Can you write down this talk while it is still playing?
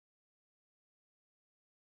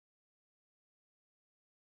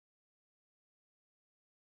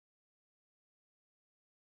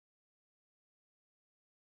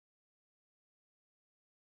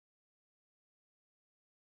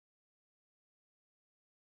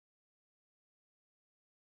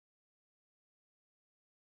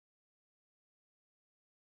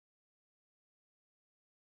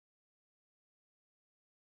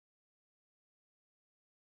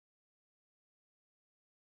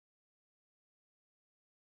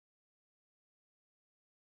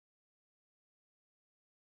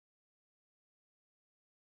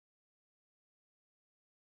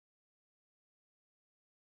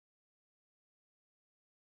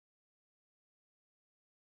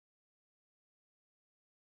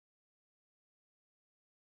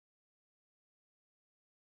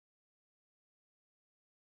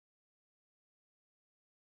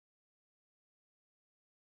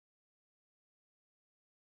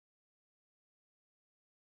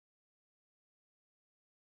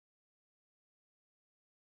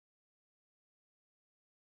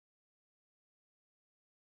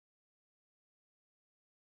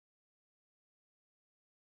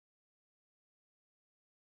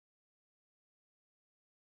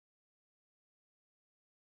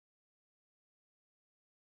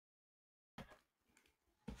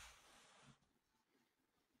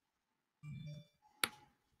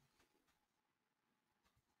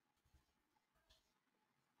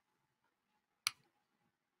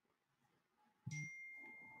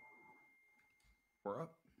We're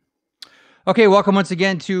up. Okay, welcome once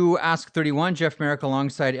again to Ask 31. Jeff Marek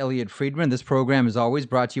alongside Elliotte Friedman. This program is always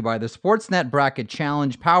brought to you by the Sportsnet Bracket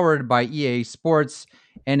Challenge, powered by EA Sports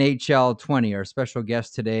NHL 20. Our special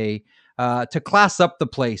guest today, to class up the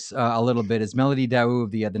place a little bit, is Mélodie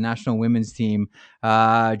Daoust of the national women's team,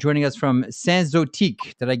 joining us from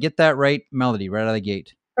Saint-Zotique. Did I get that right, Mélodie, right out of the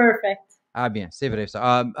gate? Perfect. Ah, bien, c'est vrai.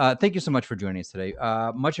 Thank you so much for joining us today.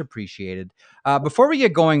 Much appreciated. Before we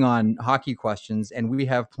get going on hockey questions, and we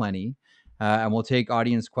have plenty, and we'll take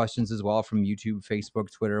audience questions as well from YouTube, Facebook,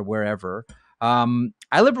 Twitter, wherever.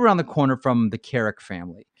 I live around the corner from the Carrick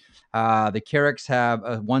family. The Carricks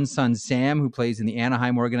have one son, Sam, who plays in the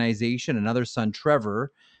Anaheim organization, another son,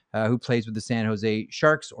 Trevor, who plays with the San Jose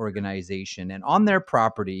Sharks organization. And on their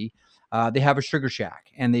property, they have a sugar shack,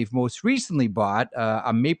 and they've most recently bought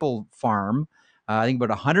a maple farm, I think about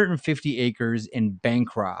 150 acres in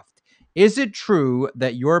Bancroft. Is it true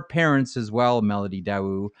that your parents as well, Mélodie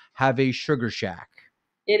Daoust, have a sugar shack?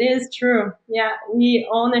 It is true. Yeah, we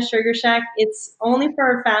own a sugar shack. It's only for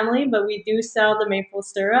our family, but we do sell the maple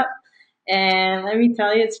syrup. And let me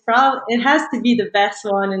tell you, it has to be the best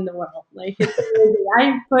one in the world. Like it's crazy.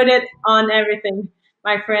 I put it on everything.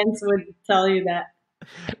 My friends would tell you that.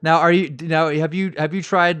 Now, have you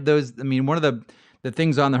tried those? I mean, one of the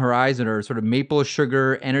things on the horizon are sort of maple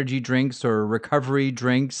sugar energy drinks or recovery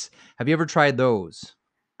drinks. Have you ever tried those?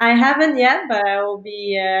 I haven't yet, but I will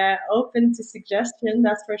be open to suggestion.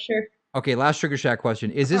 That's for sure. Okay, last Sugar Shack question.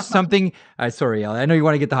 Is this something sorry, Al, I know you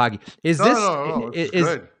want to get the hockey. Is No, this no, no, no. It's is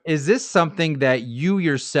good. is this something that you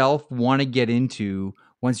yourself want to get into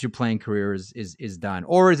once your playing career is done?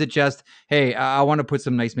 Or is it just, hey, I want to put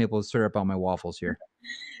some nice maple syrup on my waffles here?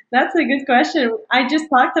 That's a good question. I just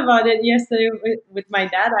talked about it yesterday with my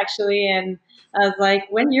dad actually, and I was like,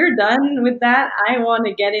 when you're done with that, I want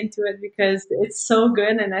to get into it because it's so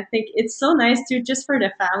good, and I think it's so nice to just for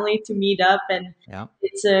the family to meet up, and Yeah.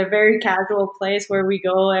 it's a very casual place where we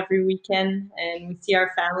go every weekend and we see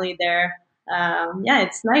our family there. Yeah,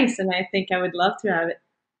 it's nice, and I think I would love to have it.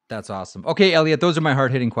 That's awesome. Okay, Elliot, those are my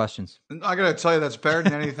hard-hitting questions. I gotta tell you, that's better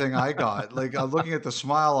than anything I got. Like I'm looking at the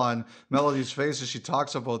smile on Melody's face as she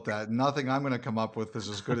talks about that. Nothing I'm gonna come up with is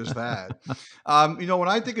as good as that. When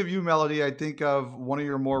I think of you, Melody, I think of one of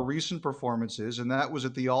your more recent performances, and that was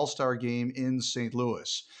at the All-Star game in St.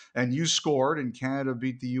 Louis. And you scored, and Canada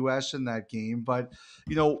beat the U.S. in that game. But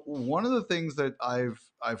one of the things that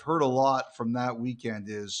I've heard a lot from that weekend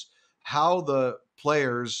is how the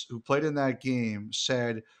players who played in that game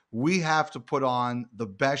said we have to put on the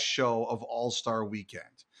best show of All Star Weekend.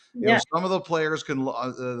 Yeah. Some of the players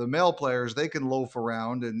the male players, they can loaf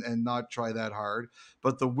around and not try that hard,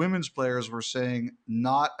 but the women's players were saying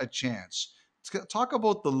not a chance. Talk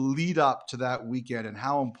about the lead up to that weekend and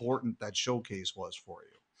how important that showcase was for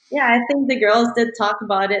you. Yeah, I think the girls did talk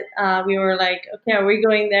about it. We were like, okay, are we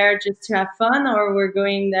going there just to have fun or we're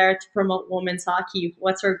going there to promote women's hockey?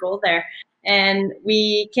 What's our goal there? And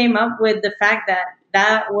we came up with the fact that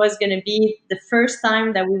that was going to be the first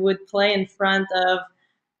time that we would play in front of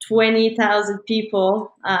 20,000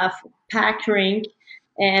 people, packed rink,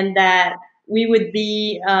 and that we would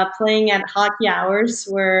be playing at hockey hours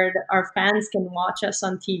where our fans can watch us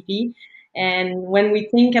on TV. And when we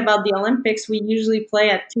think about the Olympics, we usually play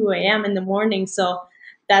at 2 a.m. in the morning. So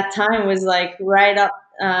that time was like right up,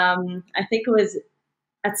 I think it was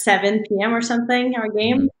at 7 p.m. or something, our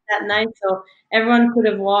game that night. So everyone could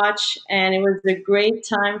have watched, and it was a great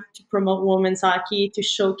time to promote women's hockey, to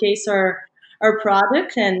showcase our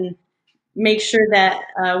product and make sure that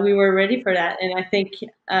we were ready for that. And I think,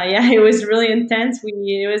 yeah, it was really intense.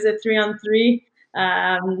 It was a 3-on-3,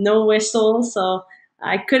 no whistle. So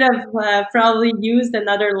I could have probably used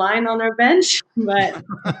another line on our bench, but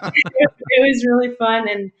it was really fun,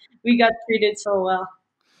 and we got treated so well.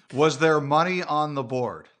 Was there money on the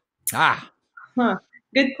board? Ah, Huh.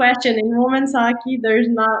 Good question. In women's hockey, there's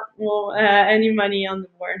not any money on the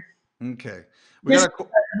board. Okay. We Just got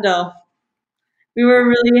a though, we were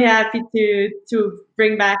really happy to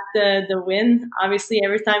bring back the win. Obviously,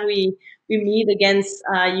 every time we meet against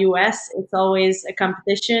US, it's always a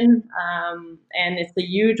competition, and it's a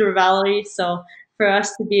huge rivalry. So for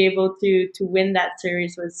us to be able to win that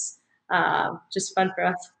series was just fun for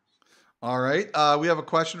us. All right. We have a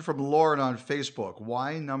question from Lauren on Facebook.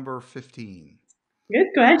 Why number 15?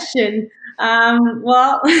 Good question.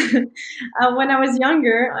 Well, when I was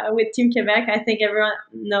younger with Team Quebec, I think everyone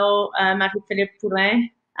know Marie-Philippe Poulin.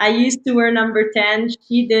 I used to wear number 10.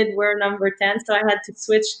 She did wear number 10, so I had to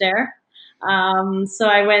switch there. So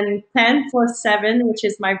I went 10 plus 7, which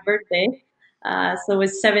is my birthday. So it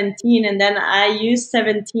was 17. And then I used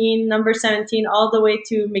 17, number 17, all the way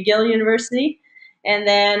to McGill University. And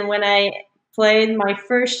then when I played my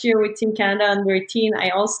first year with Team Canada under 18, I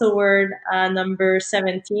also wore number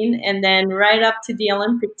 17. And then right up to the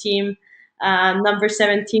Olympic team, number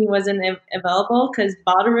 17 wasn't available because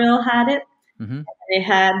Botterill had it. Mm-hmm.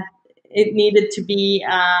 It needed to be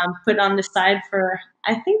put on the side for,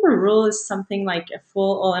 I think the rule is something like a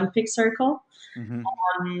full Olympic circle.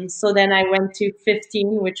 Mm-hmm. So then I went to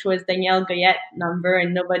 15, which was Danielle Goyette number,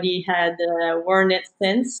 and nobody had worn it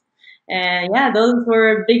since. And yeah, those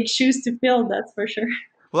were big shoes to fill, that's for sure.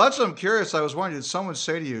 Well, that's what I'm curious. I was wondering, did someone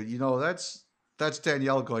say to you, that's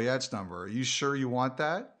Danielle Goyette's number. Are you sure you want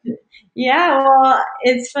that? Yeah, well,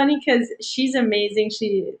 it's funny because she's amazing.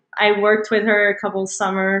 I worked with her a couple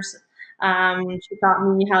summers. She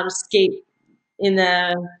taught me how to skate in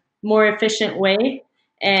a more efficient way.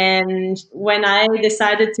 And when I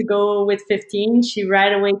decided to go with 15, she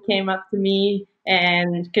right away came up to me,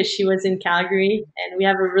 and because she was in Calgary and we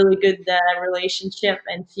have a really good relationship,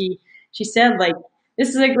 and she said like, this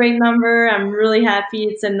is a great number. I'm really happy.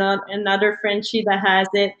 It's another Frenchie that has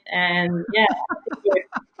it, and yeah,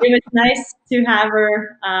 it was nice to have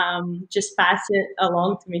her just pass it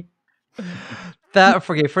along to me. That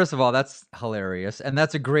okay, first of all, that's hilarious, and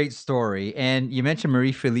that's a great story. And you mentioned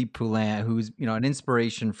Marie-Philippe Poulin, who's an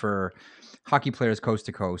inspiration for hockey players coast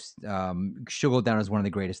to coast. She'll go down as one of the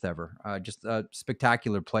greatest ever. Just a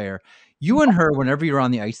spectacular player. You and her, whenever you're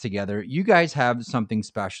on the ice together, you guys have something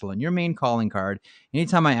special. And your main calling card.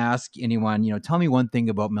 Anytime I ask anyone, tell me one thing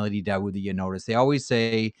about Mélodie Daoust that you notice, they always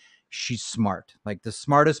say she's smart. Like the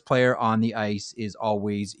smartest player on the ice is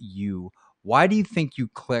always you. Why do you think you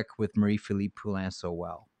click with Marie-Philippe Poulin so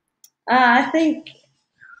well? I think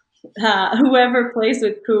whoever plays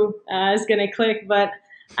with Pooh is going to click. But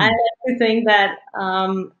I like to think that,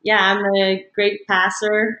 yeah, I'm a great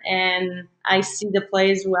passer and I see the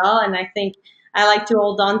plays well. And I think I like to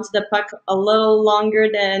hold on to the puck a little longer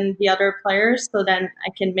than the other players so then I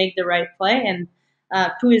can make the right play. And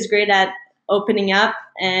Pooh is great at opening up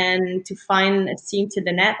and to find a seam to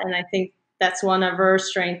the net. And I think that's one of her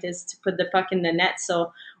strengths is to put the puck in the net.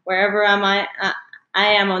 So wherever I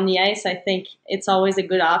am on the ice, I think it's always a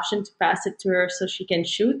good option to pass it to her so she can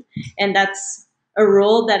shoot. And that's a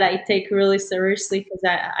role that I take really seriously because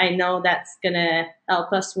I know that's going to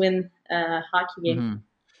help us win a hockey game.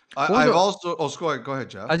 Mm-hmm. I've also. Oh, go ahead,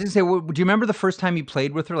 Jeff. I was going to say, do you remember the first time you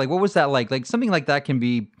played with her? Like, what was that like? Like, something like that can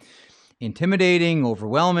be intimidating,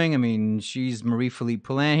 overwhelming. I mean, she's Marie-Philippe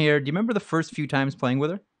Poulin here. Do you remember the first few times playing with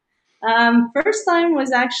her? First time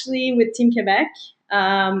was actually with Team Quebec.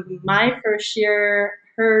 My first year,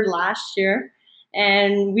 her last year,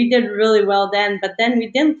 and we did really well then. But then we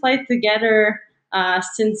didn't play together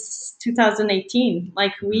since 2018.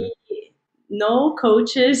 Like no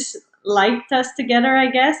coaches liked us together, I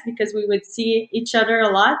guess, because we would see each other a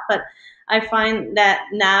lot. But I find that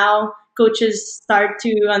now coaches start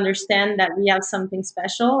to understand that we have something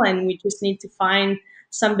special, and we just need to find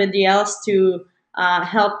somebody else to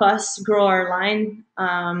help us grow our line,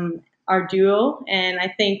 our duo. And I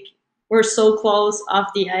think we're so close off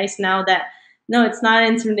the ice now that no, it's not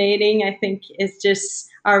intimidating. I think it's just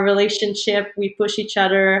our relationship. We push each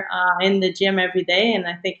other in the gym every day, and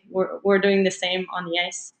I think we're doing the same on the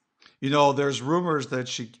ice. There's rumors that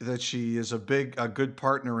she is a good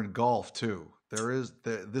partner in golf too.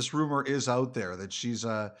 This rumor is out there that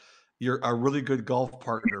you're a really good golf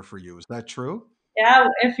partner for you. Is that true? Yeah,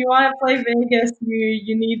 if you want to play Vegas,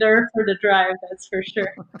 you need her for the drive. That's for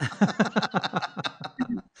sure.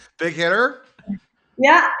 Big hitter.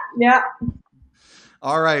 Yeah.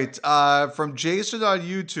 All right. From Jason on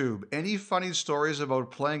YouTube, any funny stories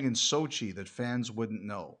about playing in Sochi that fans wouldn't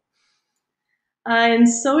know? In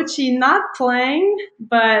Sochi, not playing,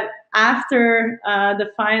 but after the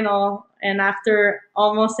final and after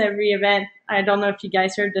almost every event, I don't know if you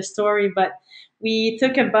guys heard the story, but we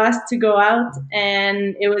took a bus to go out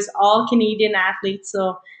and it was all Canadian athletes.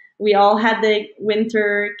 So we all had the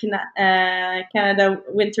winter Canada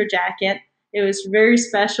winter jacket. It was very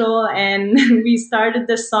special. And we started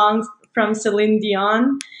the songs from Celine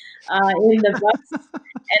Dion in the bus.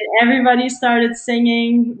 And everybody started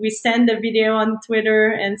singing. We sent a video on Twitter,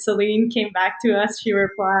 and Celine came back to us. She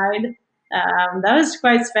replied. That was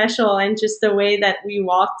quite special, and just the way that we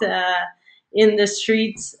walked in the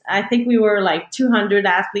streets. I think we were like 200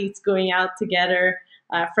 athletes going out together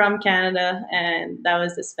from Canada, and that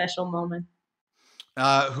was a special moment.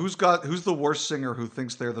 Who's the worst singer who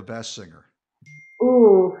thinks they're the best singer?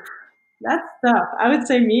 Ooh, that's tough. I would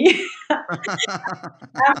say me.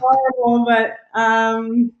 I'm horrible, but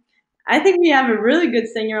I think we have a really good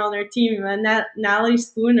singer on our team, Natalie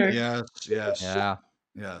Spooner. Yes. Yeah.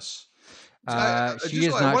 Yes. She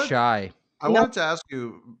is not shy. I wanted to ask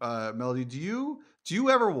you, Melody, do you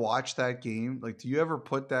ever watch that game? Like, do you ever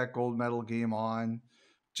put that gold medal game on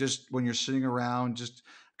just when you're sitting around? Just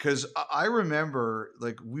because I remember,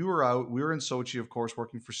 like, we were in Sochi, of course,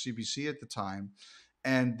 working for CBC at the time,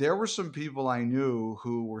 and there were some people I knew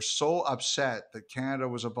who were so upset that Canada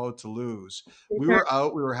was about to lose. We were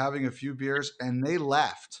out, we were having a few beers, and they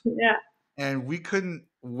left, Yeah. and we couldn't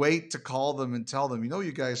wait to call them and tell them,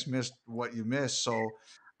 you guys missed what you missed. So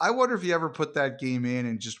I wonder if you ever put that game in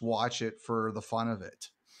and just watch it for the fun of it.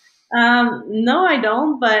 No, I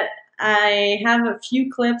don't, but I have a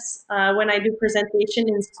few clips when I do presentation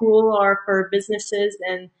in school or for businesses,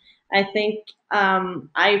 and I think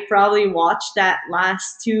I probably watched that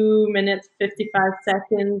last 2 minutes, 55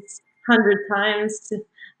 seconds, 100 times.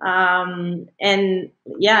 And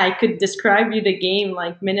yeah, I could describe you the game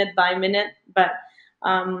like minute by minute, but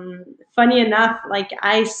funny enough, like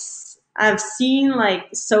I've seen like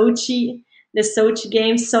the Sochi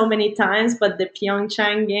game so many times, but the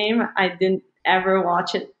Pyeongchang game, I didn't ever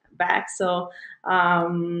watch it back. So, I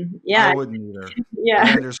yeah, wouldn't either. yeah,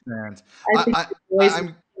 I understand. I think I, the I boys I'm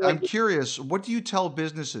would. I'm curious. What do you tell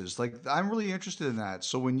businesses? Like, I'm really interested in that.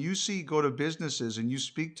 So when you go to businesses and you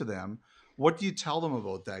speak to them, what do you tell them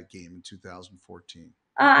about that game in 2014?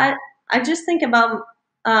 I just think about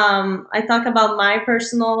I talk about my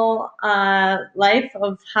personal life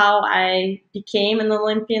of how I became an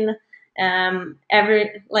Olympian.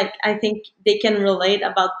 Every like I think they can relate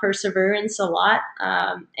about perseverance a lot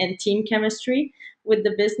and team chemistry with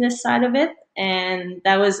the business side of it, and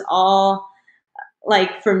that was all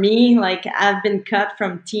like for me, like I've been cut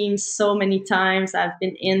from teams so many times, I've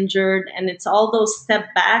been injured, and it's all those step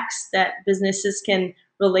backs that businesses can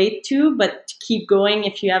relate to, but to keep going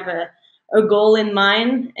if you have a goal in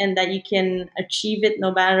mind and that you can achieve it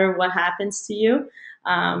no matter what happens to you.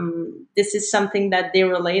 This is something that they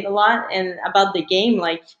relate a lot. And about the game,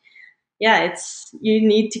 like yeah, it's you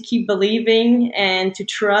need to keep believing and to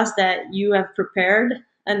trust that you have prepared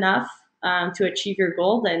enough to achieve your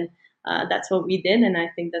goal. And that's what we did, and I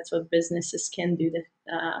think that's what businesses can do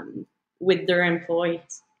with their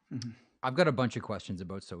employees. Mhm. I've got a bunch of questions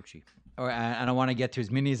about Sochi, and I want to get to as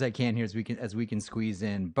many as I can here as we can squeeze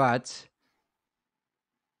in. But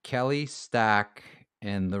Kelly Stack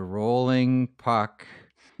and the rolling puck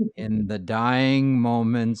in the dying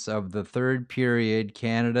moments of the third period,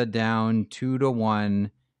 Canada down 2-1,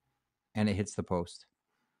 and it hits the post.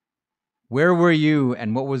 Where were you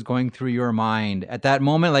and what was going through your mind at that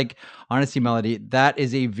moment? Like, honestly, Melody, that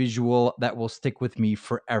is a visual that will stick with me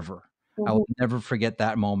forever. I will Mhm. never forget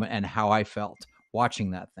that moment and how I felt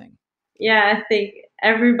watching that thing. Yeah, I think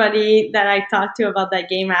everybody that I talked to about that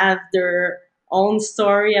game have their own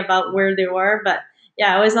story about where they were. But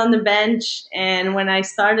yeah, I was on the bench, and when I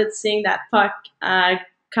started seeing that puck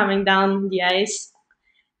coming down the ice,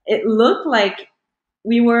 it looked like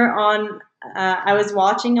we were on I was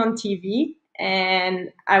watching on TV,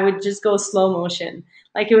 and I would just go slow motion.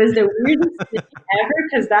 Like it was the weirdest thing ever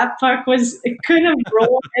because that puck was it couldn't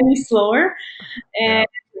roll any slower. Yeah. And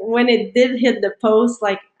when it did hit the post,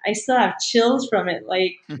 like I still have chills from it.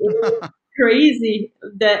 Like it was crazy.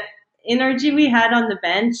 The energy we had on the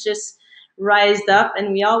bench just rised up,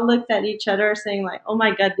 and we all looked at each other saying like, "Oh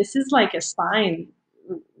my god, this is like a sign.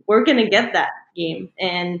 We're gonna get that game."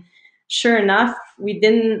 And sure enough, we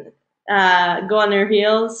didn't go on our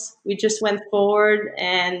heels. We just went forward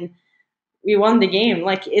and we won the game.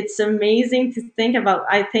 Like it's amazing to think about.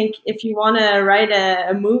 I think if you want to write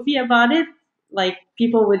a movie about it, like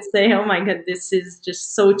people would say, "Oh my god, this is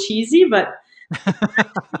just so cheesy," but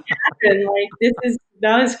like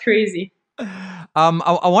that was crazy. I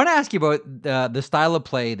want to ask you about the style of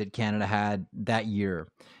play that Canada had that year,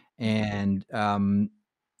 and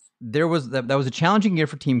that was a challenging year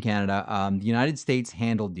for Team Canada. The United States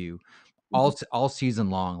handled you all season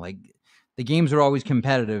long. Like the games were always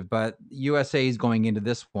competitive, but USA is going into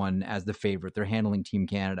this one as the favorite. They're handling Team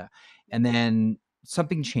Canada, and then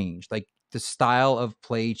something changed. Like the style of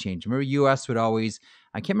play changed. Remember, US would always.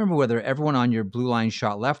 I can't remember whether everyone on your blue line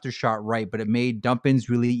shot left or shot right, but it made dump ins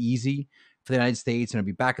really easy for the United States, and it'd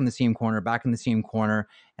be back in the same corner, back in the same corner.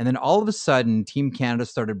 And then all of a sudden, Team Canada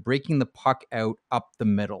started breaking the puck out up the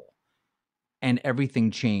middle, and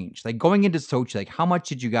everything changed. Like going into Sochi, like how much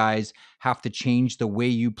did you guys have to change the way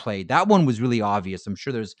you played? That one was really obvious. I'm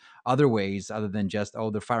sure there's other ways other than just,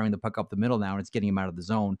 oh, they're firing the puck up the middle now and it's getting them out of the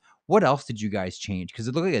zone. What else did you guys change? Because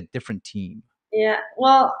it looked like a different team. Yeah.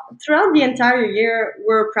 Well, throughout the entire year,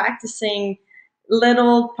 we're practicing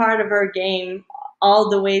little part of our game all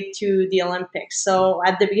the way to the Olympics. So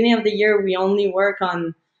at the beginning of the year, we only work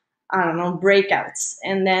on I don't know, breakouts.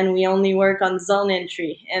 And then we only work on zone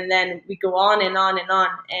entry. And then we go on and on and on.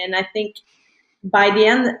 And I think by the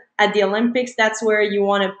end at the Olympics, that's where you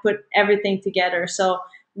want to put everything together. So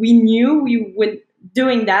we knew we would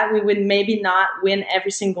doing that, we would maybe not win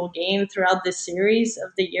every single game throughout the series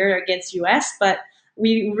of the year against US, but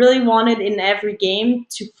we really wanted in every game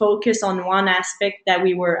to focus on one aspect that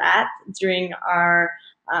we were at during our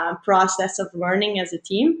process of learning as a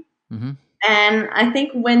team. Mm-hmm. And I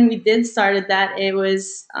think when we did started that, it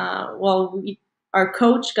was our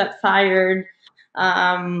coach got fired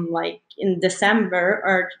like in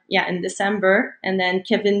December, in December, and then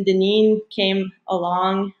Kevin Deneen came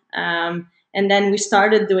along, and then we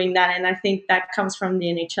started doing that. And I think that comes from the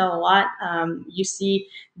NHL a lot. You see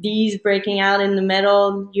these breaking out in the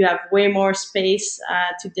middle. You have way more space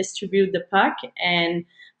to distribute the puck, and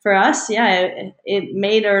for us, it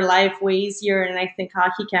made our life way easier. And I think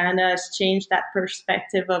Hockey Canada has changed that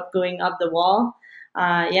perspective of going up the wall.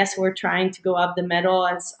 Yes, we're trying to go up the middle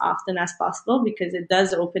as often as possible because it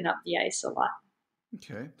does open up the ice a lot.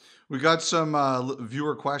 Okay. We got some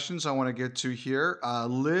viewer questions I want to get to here.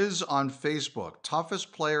 Liz on Facebook,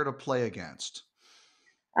 toughest player to play against?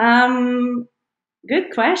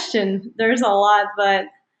 Good question. There's a lot, but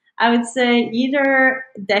I would say either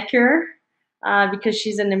Decker, because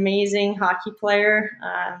she's an amazing hockey player.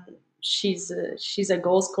 She's a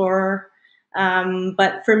goal scorer.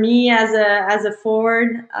 But for me, as a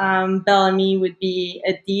forward, Bellamy would be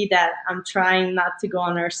a D that I'm trying not to go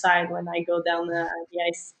on her side when I go down the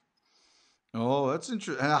ice. Oh, that's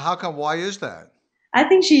interesting. How come? Why is that? I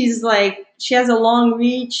think she has a long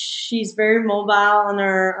reach. She's very mobile on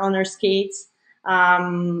her skates.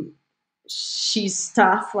 Um, she's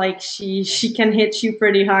tough. Like she can hit you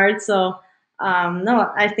pretty hard. So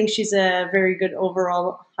no, I think she's a very good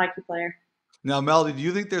overall hockey player. Now, Melody, do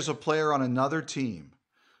you think there's a player on another team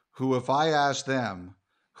who, if I asked them,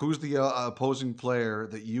 who's the opposing player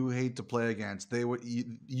that you hate to play against,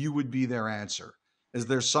 you would be their answer? Is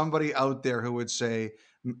there somebody out there who would say,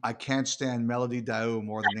 I can't stand Mélodie Daoust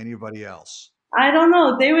more than anybody else? I don't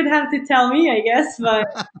know. They would have to tell me, I guess,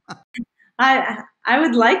 but I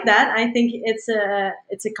would like that. I think it's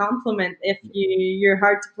a compliment. If you're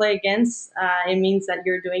hard to play against, it means that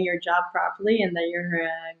you're doing your job properly and that you're a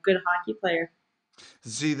good hockey player.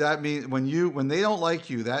 See, that means when they don't like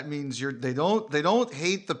you, that means they don't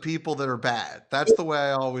hate the people that are bad. That's the way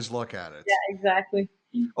I always look at it. Yeah, exactly.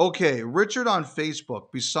 Okay, Richard on Facebook.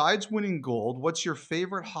 Besides winning gold, what's your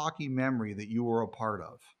favorite hockey memory that you were a part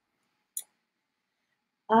of?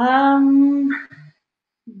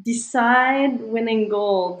 Beside winning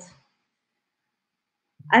gold,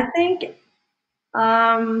 I think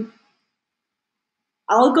um,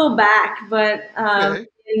 I'll go back, but Okay.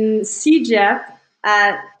 in CJEP,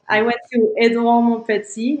 I went to Edouard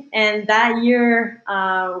Montpetit, and that year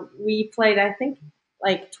we played, I think,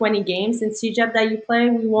 like 20 games in CJEP that you play.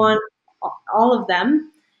 We won all of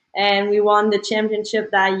them, and we won the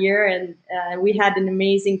championship that year. And we had an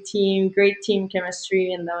amazing team, great team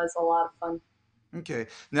chemistry, and that was a lot of fun. Okay.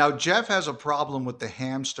 Now Jeff has a problem with the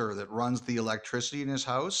hamster that runs the electricity in his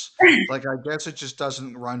house. Like I guess it just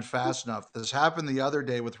doesn't run fast enough. This happened the other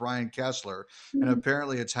day with Ryan Kessler, and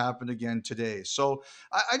apparently it's happened again today. So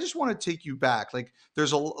I just want to take you back. Like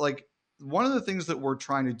there's one of the things that we're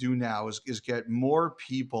trying to do now is get more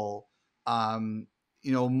people, um,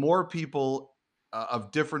 more people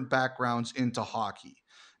of different backgrounds into hockey.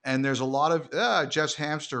 And there's a lot of Jeff's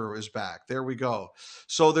hamster is back. There we go.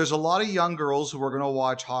 So there's a lot of young girls who are going to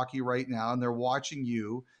watch hockey right now, and they're watching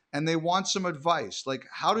you, and they want some advice. Like,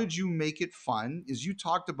 how did you make it fun? As you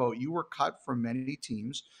talked about, you were cut from many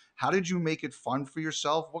teams. How did you make it fun for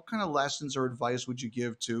yourself? What kind of lessons or advice would you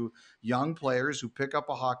give to young players who pick up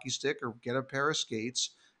a hockey stick or get a pair of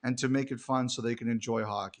skates and to make it fun so they can enjoy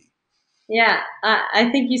hockey? Yeah, I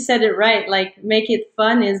think you said it right. Like, make it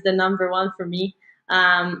fun is the number one for me.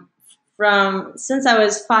 Um, from since I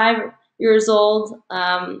was 5 years old,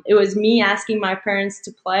 it was me asking my parents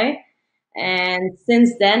to play, and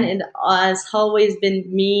since then it has always been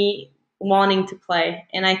me wanting to play.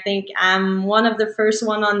 And I think I'm one of the first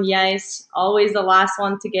one on the ice, always the last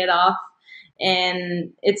one to get off.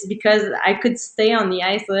 And it's because I could stay on the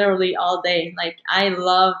ice literally all day. Like I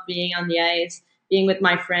love being on the ice, being with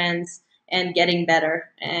my friends and getting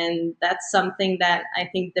better. And that's something that I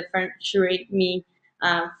think differentiate me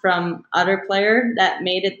from other player that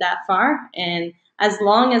made it that far. And as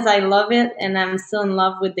long as I love it and I'm still in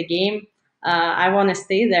love with the game, I want to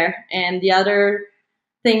stay there. And the other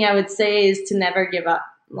thing I would say is to never give up.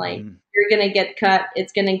 Like you're gonna get cut,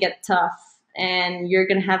 it's gonna get tough, and you're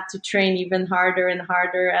gonna have to train even harder and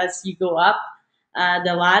harder as you go up.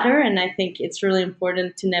 the ladder. And I think it's really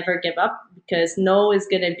important to never give up, because no is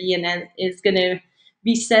going to be is going to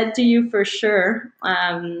be said to you for sure.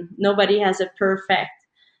 Nobody has a perfect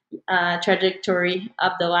trajectory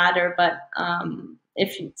up the ladder, but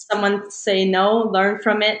if someone say no, learn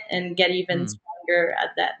from it and get even Mm. stronger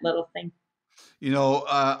at that little thing. You know,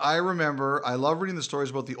 I remember I love reading the stories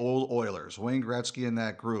about the old Oilers, Wayne Gretzky and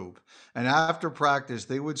that group. And after practice,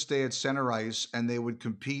 they would stay at center ice and they would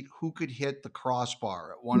compete who could hit the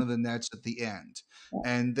crossbar at one of the nets at the end.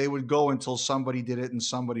 And they would go until somebody did it and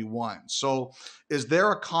somebody won. So, is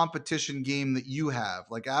there a competition game that you have?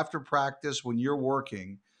 Like after practice, when you're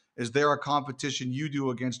working, is there a competition you do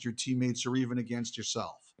against your teammates or even against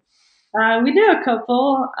yourself? We do a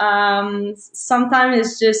couple. Sometimes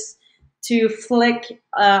it's just to flick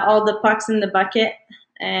all the pucks in the bucket,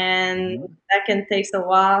 and Mhm. that can take a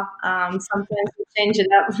while. Sometimes we change it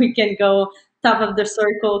up. We can go top of the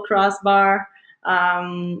circle, crossbar.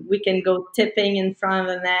 We can go tipping in front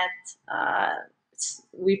of the net.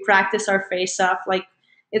 We practice our face off. Like,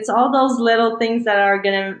 it's all those little things that are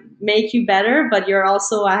gonna make you better, but you're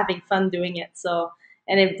also having fun doing it. So,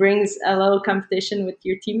 and it brings a little competition with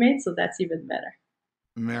your teammates, so that's even better.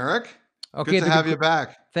 Marek, good Okay, to the good. have you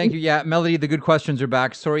back. Thank you. Yeah, Melody, the good questions are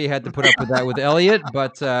back. Sorry you had to put up with that with Elliotte,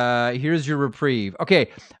 but here's your reprieve. Okay,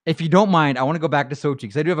 if you don't mind, I want to go back to Sochi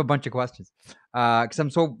because I do have a bunch of questions. Because I'm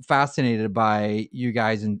so fascinated by you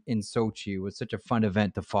guys in Sochi. It was such a fun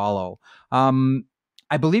event to follow.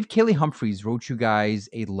 I believe Kaylee Humphreys wrote you guys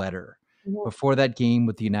a letter Mhm. before that game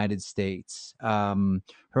with the United States.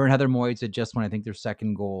 Her and Heather Moyes had just won, I think, their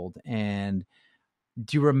second gold. And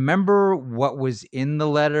do you remember what was in the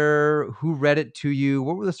letter? Who read it to you?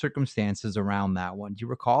 What were the circumstances around that one? Do you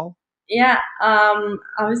recall? Yeah,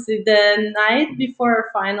 obviously the night before our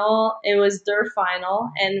final, it was their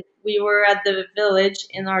final, and we were at the village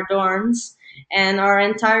in our dorms, and our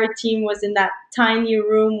entire team was in that tiny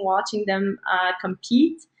room watching them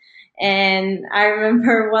compete. And I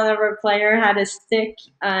remember one of our player had a stick,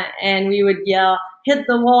 and we would yell, "Hit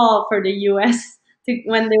the wall" for the U.S.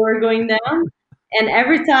 When they were going down. And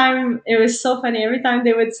every time, it was so funny. Every time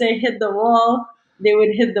they would say "hit the wall," they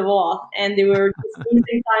would hit the wall, and they were just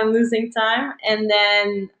losing time. And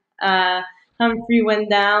then uh, Humphrey went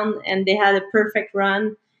down, and they had a perfect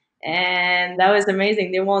run, and that was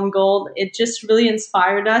amazing. They won gold. It just really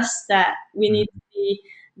inspired us that we need to be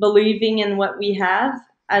believing in what we have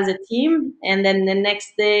as a team. And then the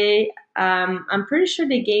next day, I'm pretty sure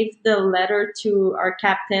they gave the letter to our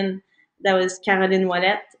captain, that was Caroline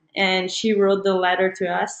Ouellette, and she wrote the letter to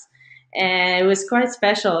us, and it was quite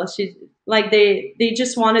special. She like they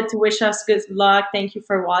just wanted to wish us good luck. Thank you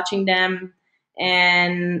for watching them.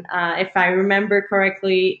 And if I remember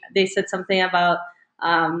correctly, they said something about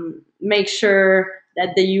make sure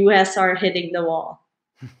that the U.S. are hitting the wall.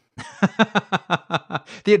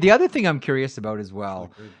 The other thing I'm curious about as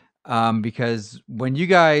well, because when you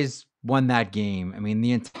guys won that game, I mean,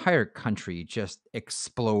 the entire country just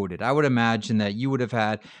exploded. I would imagine that you would have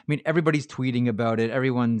had, I mean, everybody's tweeting about it.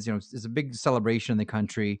 Everyone's, it's a big celebration in the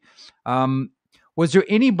country. Was there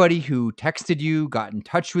anybody who texted you, got in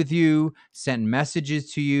touch with you, sent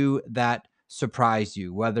messages to you that surprised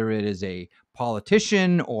you, whether it is a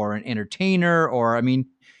politician or an entertainer, or, I mean,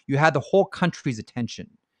 you had the whole country's attention.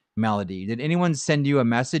 Melody, did anyone send you a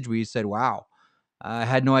message where you said, wow, I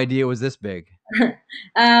had no idea it was this big?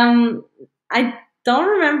 um, I don't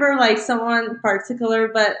remember like someone particular,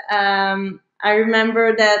 but I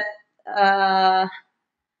remember that uh,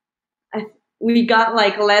 I, we got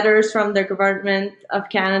like letters from the government of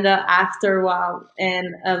Canada after a while,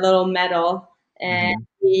 and a little medal, and Mhm.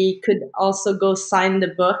 we could also go sign the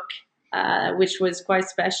book, which was quite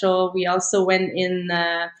special. We also went in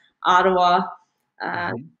Ottawa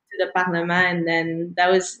Mhm. to the Parlement, and then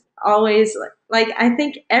that was always like I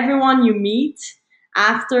think everyone you meet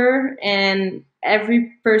after, and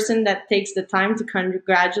every person that takes the time to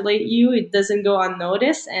congratulate you, it doesn't go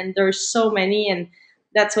unnoticed. And there's so many, and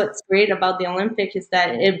that's what's great about the Olympic, is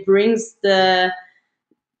that it brings the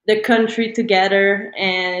country together,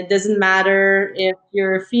 and it doesn't matter if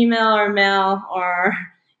you're a female or male, or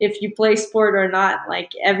if you play sport or not.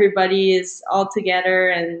 Like, everybody is all together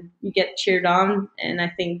and you get cheered on, and I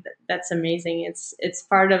think that's amazing. It's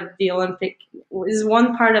part of the Olympic, is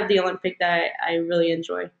one part of the Olympic that I really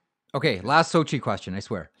enjoy. Okay, last Sochi question, I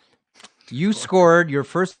swear. You scored your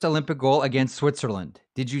first Olympic goal against Switzerland.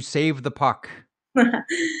 Did you save the puck?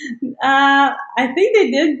 I think they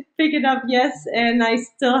did pick it up, yes, and I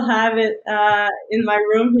still have it in my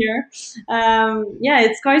room here. Yeah,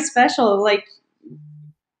 it's quite special. Like,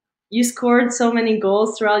 you scored so many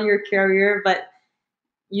goals throughout your career, but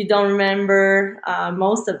you don't remember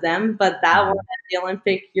most of them, but that one Mhm. at the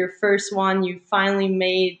Olympic, your first one, you finally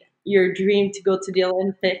made your dream to go to the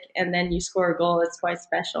Olympic, and then you score a goal. It's quite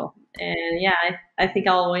special, and yeah, I think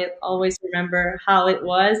I'll always remember how it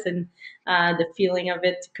was and the feeling of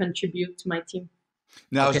it to contribute to my team.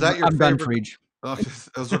 Now, is Okay, that your I'm done, favorite? Friedge. Oh,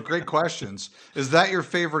 those are great questions. Is that your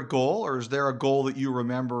favorite goal, or is there a goal that you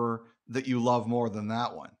remember that you love more than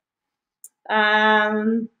that one?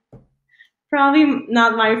 Um, Probably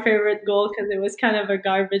not my favorite goal because it was kind of a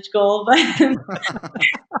garbage goal, but it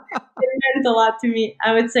meant a lot to me.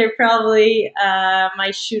 I would say probably my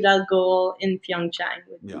shootout goal in Pyeongchang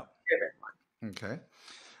would be Yeah. my favorite one. Okay.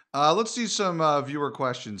 Let's see some viewer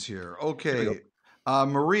questions here. Here we go.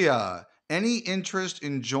 Okay. Maria, any interest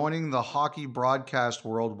in joining the hockey broadcast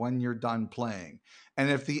world when you're done playing? And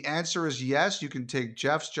if the answer is yes, you can take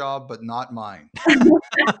Jeff's job, but not mine.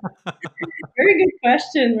 Very good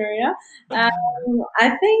question, Maria.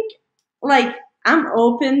 I think like I'm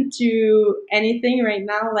open to anything right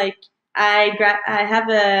now. Like I have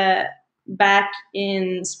a back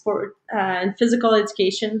in sport in physical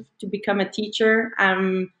education to become a teacher.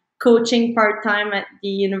 I'm coaching part time at the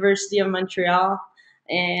University of Montreal,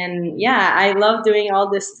 and yeah, I love doing all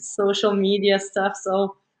this social media stuff.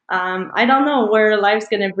 So I don't know where life's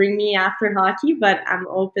gonna bring me after hockey, but I'm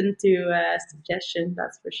open to suggestion.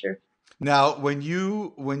 That's for sure. Now, when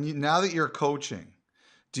you now that you're coaching,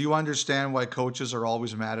 do you understand why coaches are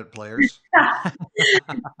always mad at players?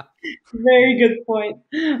 Very good point.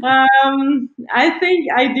 I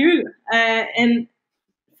think I do. And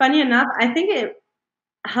funny enough, I think it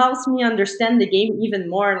helps me understand the game even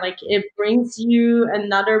more. Like it brings you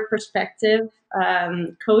another perspective.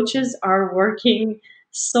 Coaches are working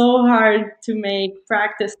so hard to make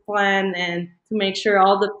practice plan and to make sure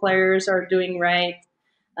all the players are doing right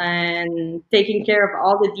and taking care of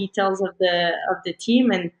all the details of the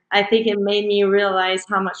team. And I think it made me realize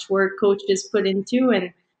how much work coaches put into,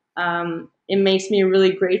 and it makes me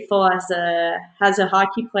really grateful as a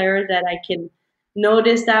hockey player that I can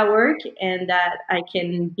notice that work and that I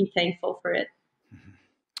can be thankful for it.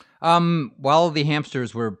 While the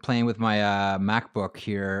hamsters were playing with my MacBook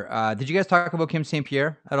here, did you guys talk about Kim St.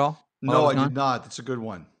 Pierre at all while I No, was I did gone? not. That's a good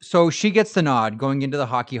one. So she gets the nod going into the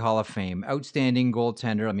Hockey Hall of Fame. Outstanding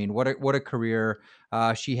goaltender. I mean, what a career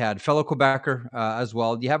she had. Fellow Quebecer as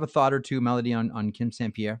well. Do you have a thought or two, Melody, on Kim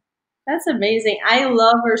St. Pierre? That's amazing. I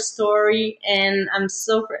love her story, and I'm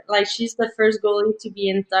so like she's the first goalie to be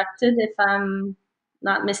inducted, if I'm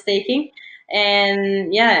not mistaken.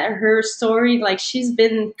 And yeah, her story, like she's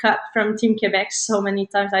been cut from Team Quebec so many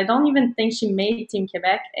times. I don't even think she made Team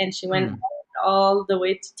Quebec, and she went Hmm. all the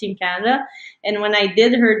way to Team Canada. And when I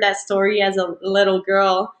did hear that story as a little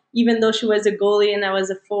girl, even though she was a goalie and I was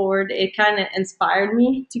a forward, it kind of inspired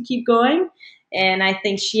me to keep going. And I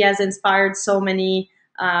think she has inspired so many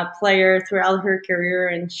player throughout her career,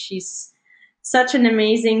 and she's such an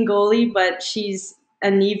amazing goalie. But she's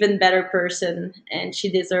an even better person, and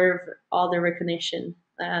she deserves all the recognition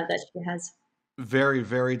that she has. Very,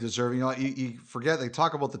 very deserving. You forget they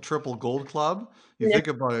talk about the triple gold club. You Yeah, think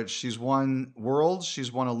about it. She's won worlds,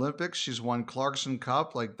 she's won Olympics, she's won Clarkson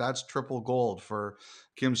Cup. Like that's triple gold for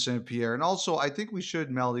Kim St. Pierre. And also, I think we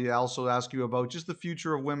should, Melody, also ask you about just the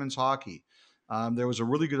future of women's hockey. There was a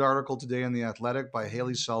really good article today in the Athletic by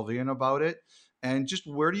Haley Salvian about it. And just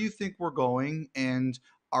where do you think we're going? And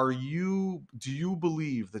do you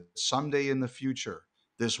believe that someday in the future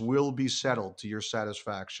this will be settled to your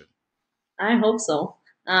satisfaction? I hope so.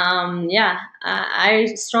 Yeah, I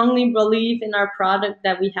strongly believe in our product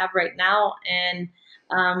that we have right now, and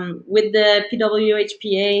with the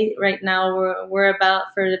PWHPA right now, we're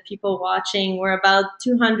about for the people watching, we're about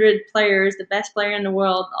 200 players, the best player in the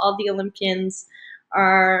world, all the Olympians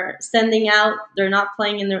are standing out. They're not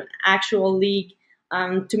playing in the actual league.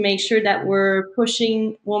 To make sure that we're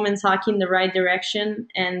pushing women's hockey in the right direction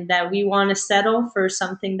and that we want to settle for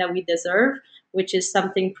something that we deserve, which is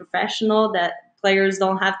something professional that players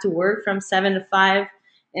don't have to work from 7 to 5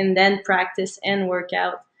 and then practice and work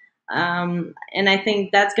out. And I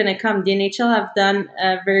think that's going to come. The NHL have done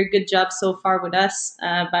a very good job so far with us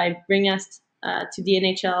by bringing us to the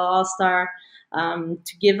NHL All Star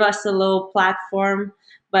to give us a little platform.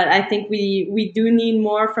 But I think we do need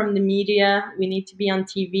more from the media. We need to be on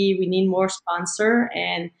TV. We need more sponsor.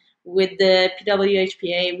 And with the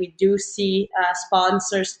PWHPA, we do see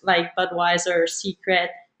sponsors like Budweiser,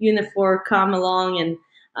 Secret, Unifor come along and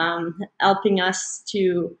helping us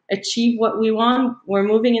to achieve what we want. We're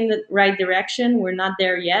moving in the right direction. We're not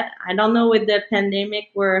there yet. I don't know with the pandemic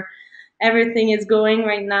where everything is going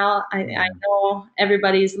right now. I Mhm. know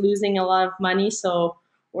everybody's losing a lot of money, so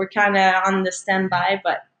we're kind of on the standby,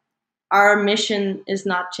 but our mission is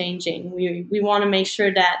not changing. We want to make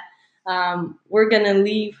sure that we're going to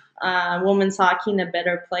leave women's hockey in a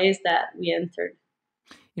better place that we entered.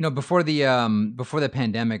 You know, before the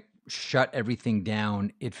pandemic shut everything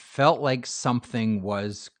down, it felt like something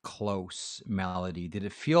was close, Melody. Did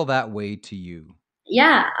it feel that way to you?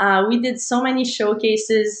 Yeah, we did so many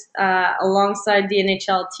showcases alongside the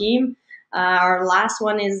NHL team. Our last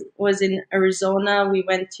one was in Arizona. We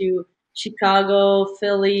went to Chicago,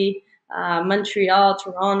 Philly, Montreal,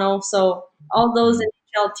 Toronto. So all those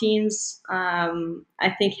NHL teams,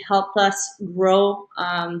 I think, helped us grow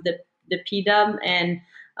the PDUB, and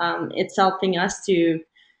it's helping us to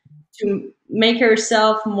make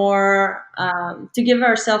ourselves more to give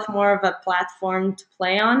ourselves more of a platform to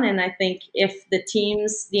play on. And I think if the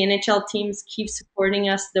NHL teams keep supporting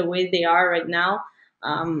us the way they are right now,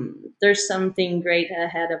 there's something great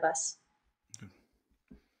ahead of us.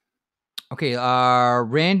 Okay,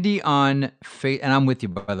 Randy on and I'm with you,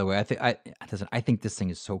 by the way. I think this thing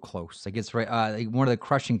is so close. Like it's right. Like one of the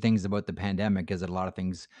crushing things about the pandemic is that a lot of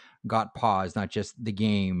things got paused, not just the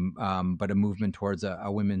game, but a movement towards a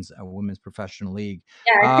women's professional league.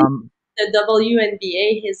 Yeah, I think the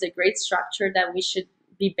WNBA is a great structure that we should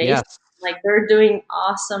be based Yes. on. Like they're doing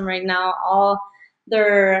awesome right now. All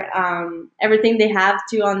their everything they have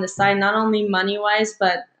to on the side, not only money wise,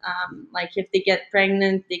 but like if they get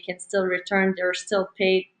pregnant, they can still return. They're still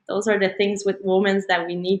paid. Those are the things with women's that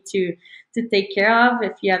we need to take care of.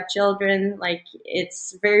 If you have children, like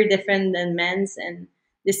it's very different than men's, and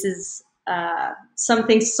this is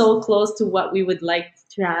something so close to what we would like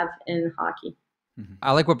to have in hockey.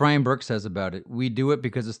 I like what Brian Burke says about it. We do it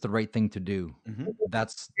because it's the right thing to do.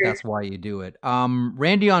 That's why you do it.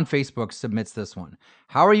 Randy on Facebook submits this one.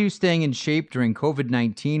 How are you staying in shape during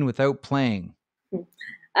COVID-19 without playing?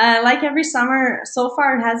 Like every summer, so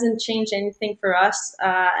far it hasn't changed anything for us.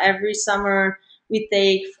 Every summer we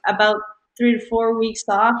take about 3 to 4 weeks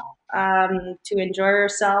off to enjoy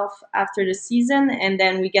ourselves after the season, and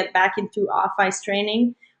then we get back into off ice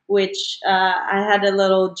training, which I had a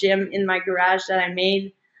little gym in my garage that I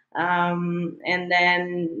made. And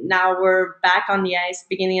then now we're back on the ice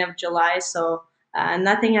beginning of July, so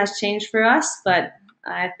nothing has changed for us, but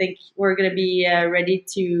I think we're going to be ready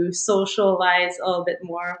to socialize a little bit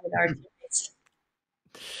more with our teammates.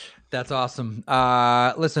 That's awesome.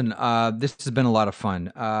 Listen, this has been a lot of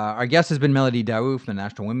fun. Our guest has been Mélodie Daoust from the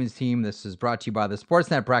national women's team. This is brought to you by the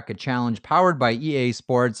Sportsnet Bracket Challenge, powered by EA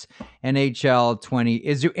Sports NHL 20.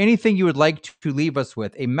 Is there anything you would like to leave us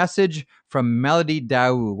with? A message from Mélodie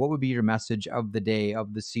Daoust. What would be your message of the day,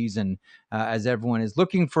 of the season, as everyone is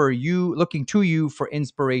looking to you for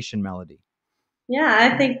inspiration, Mélodie? Yeah,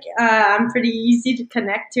 I think I'm pretty easy to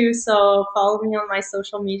connect to, so follow me on my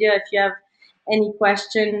social media if you have any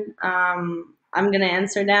question. I'm going to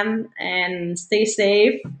answer them, and stay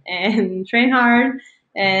safe and train hard.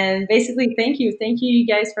 And basically, thank you you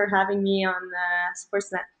guys for having me on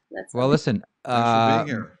Sportsnet. Well, listen, thanks for being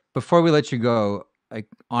here. Before we let you go, I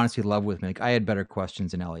honestly love with me. Like, I had better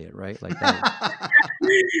questions than Elliotte, right? Like that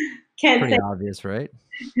pretty obvious, right?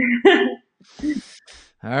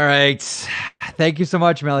 All right. Thank you so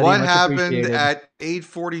much, Mélodie. What happened at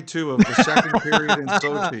 8:42 of the second period in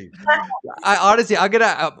Sochi? I honestly, I'm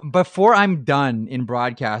gonna before I'm done in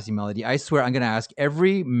broadcasting, Mélodie, I swear I'm gonna ask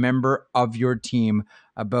every member of your team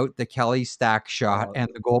about the Kelly Stack shot and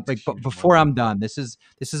the goal. But before I'm done, this is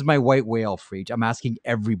my white whale for each. I'm asking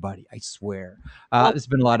everybody. I swear. It's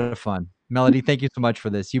been a lot of fun, Mélodie. Thank you so much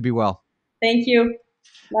for this. You be well. Thank you.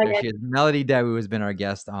 There she is. Mélodie Daoust has been our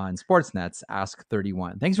guest on Sportsnet's Ask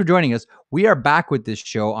 31. Thanks for joining us. We are back with this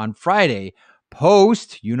show on Friday.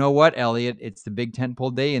 Post, you know what, Elliotte? It's the big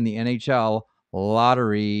tentpole day in the NHL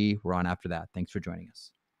lottery. We're on after that. Thanks for joining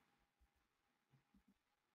us.